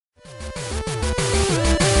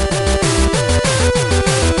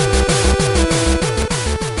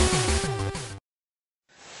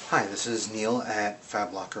This is Neil at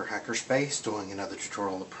FabLocker Hackerspace doing another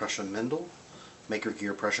tutorial of Prusa Mindel,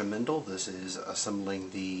 MakerGear Prusa Mindel. This is assembling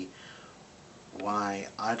the Y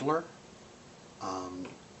idler.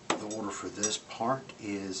 The order for this part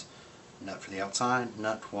is nut for the outside,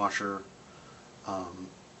 nut, washer,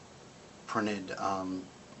 printed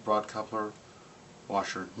broad coupler,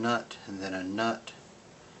 washer, nut, and then a nut,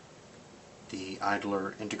 the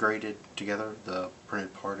idler integrated together, the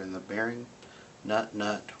printed part and the bearing, nut,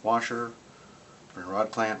 nut, washer, printed rod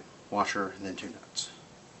clamp, washer, and then two nuts.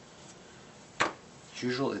 As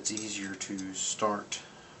usual, it's easier to start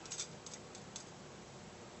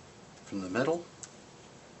from the middle.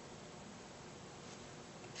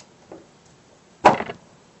 You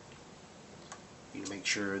need to make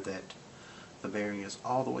sure that the bearing is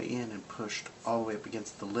all the way in and pushed all the way up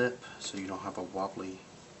against the lip so you don't have a wobbly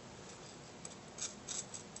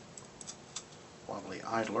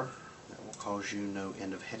idler. That will cause you no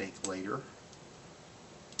end of headache later.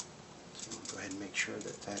 So go ahead and make sure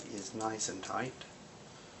that that is nice and tight.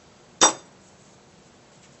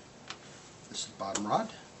 This is the bottom rod.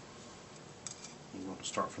 You want to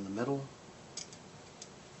start from the middle.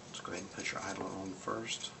 Let's go ahead and put your idler on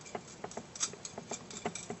first.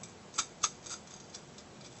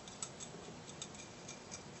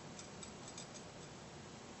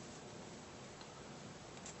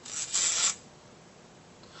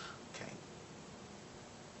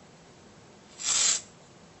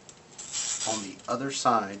 On the other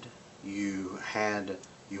side, you want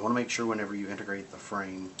to make sure whenever you integrate the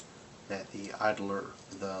frame that the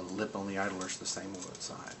lip on the idler is the same on both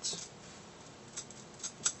sides.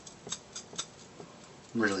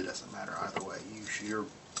 Really doesn't matter either way. Your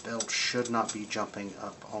belt should not be jumping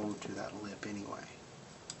up onto that lip anyway,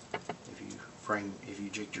 if you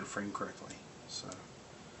jigged your frame correctly. So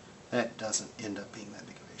that doesn't end up being that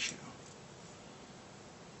big of an issue.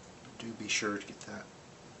 But do be sure to get that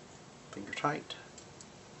finger tight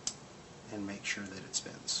and make sure that it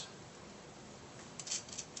spins.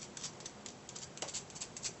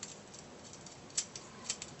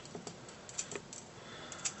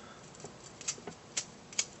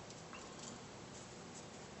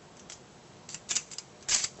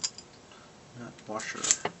 Nut, washer,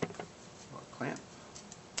 rod clamp,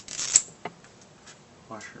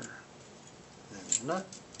 washer, then nut.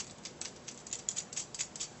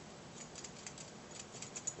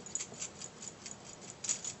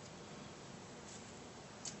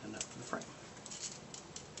 Nut for the frame.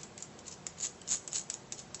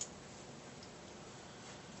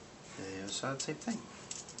 The other side, same thing.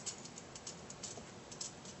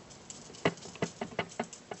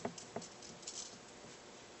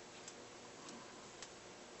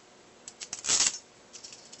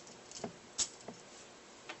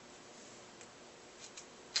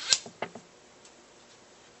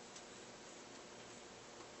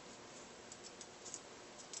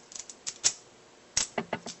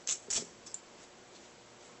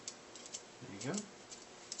 There you go.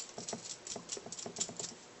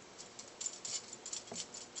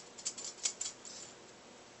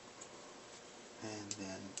 And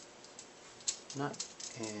then nut,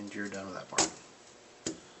 and you're done with that part.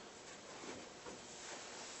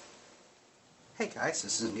 Hey guys,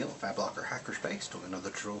 this is Neil at FabLocker Hackerspace doing another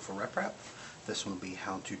tutorial for RepRap. This one will be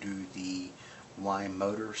how to do the Y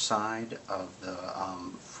motor side of the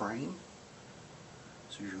frame.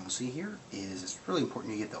 So you're going to see here is it's really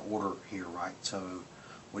important you get the order here right. So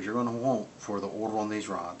what you're going to want for the order on these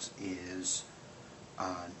rods is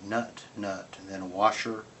nut, nut, and then a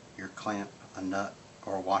washer, your clamp, a nut,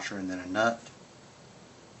 or a washer and then a nut.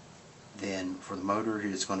 Then for the motor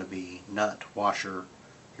it's going to be nut, washer,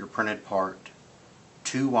 your printed part,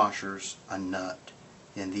 two washers, a nut,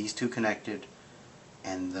 then these two connected,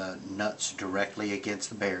 and the nuts directly against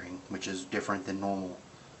the bearing, which is different than normal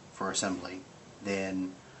for assembly.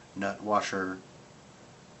 Then nut, washer,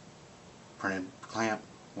 printed clamp,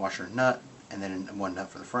 washer, nut, and then one nut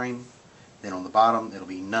for the frame. Then on the bottom it'll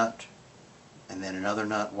be nut, and then another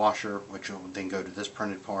nut, washer, which will then go to this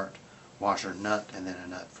printed part, washer, nut, and then a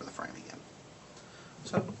nut for the frame again.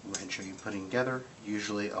 So I'll go ahead and show you putting together.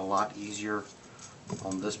 Usually a lot easier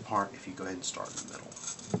on this part if you go ahead and start in the middle.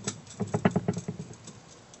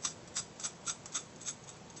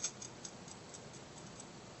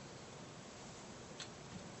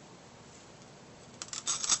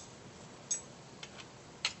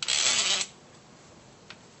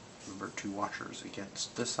 Remember, two washers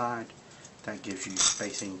against this side. That gives you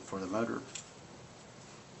spacing for the motor.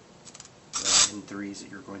 The N3s that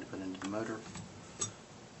you're going to put into the motor.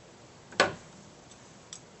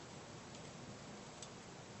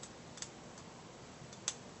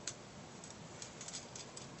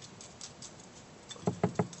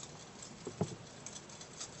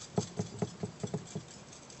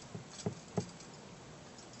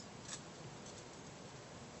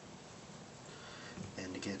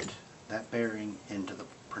 bearing into the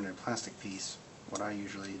printed plastic piece, what I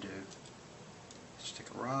usually do is just take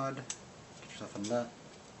a rod, get yourself a nut,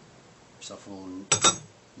 yourself a little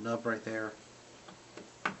nub right there,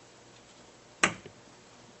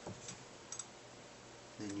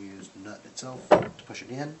 then use the nut itself to push it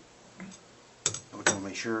in. And what you want to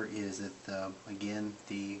make sure is that again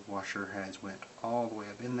the washer has went all the way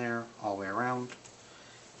up in there, all the way around.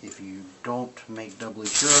 If you don't make doubly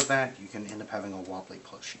sure of that, you can end up having a wobbly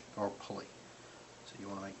pulley or pulley. So you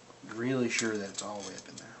want to make really sure that it's all the way up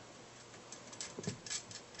in there.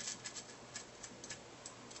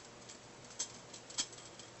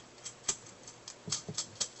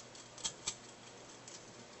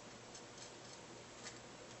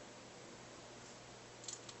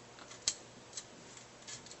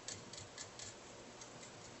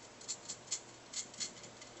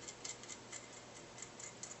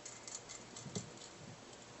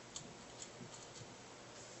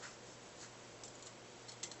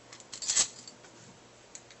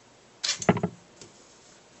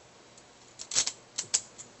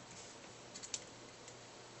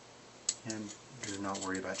 And do not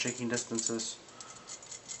worry about shaking distances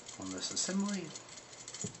on this assembly.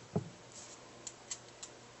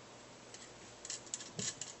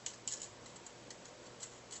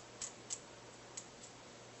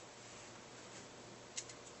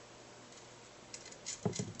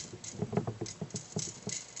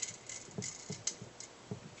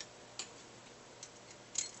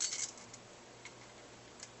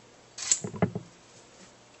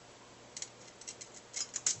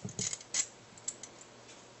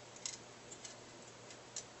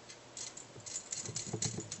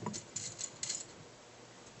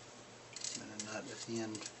 At the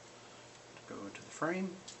end to go into the frame,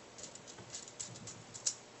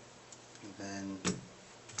 and then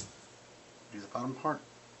do the bottom part,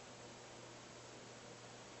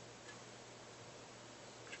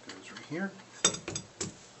 which goes right here.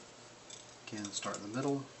 Again, start in the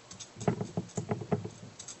middle.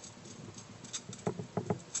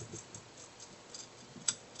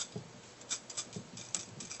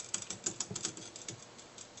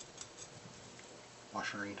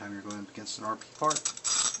 Washer anytime you're going up against an RP part.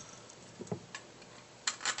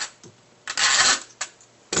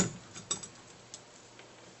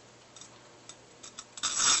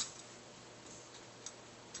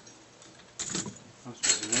 I was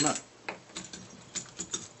using a nut.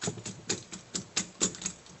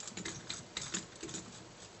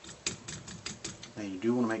 Now you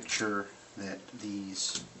do want to make sure that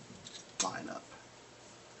these line up.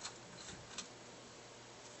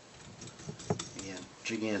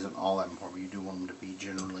 Jigging isn't all that important, but you do want them to be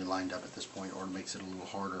generally lined up at this point, or it makes it a little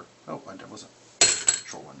harder. Oh, that was a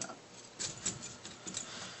short one now.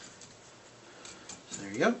 So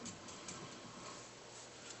there you go.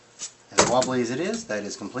 As wobbly as it is, that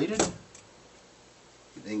is completed.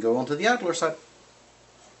 You then go on to the outdoor side.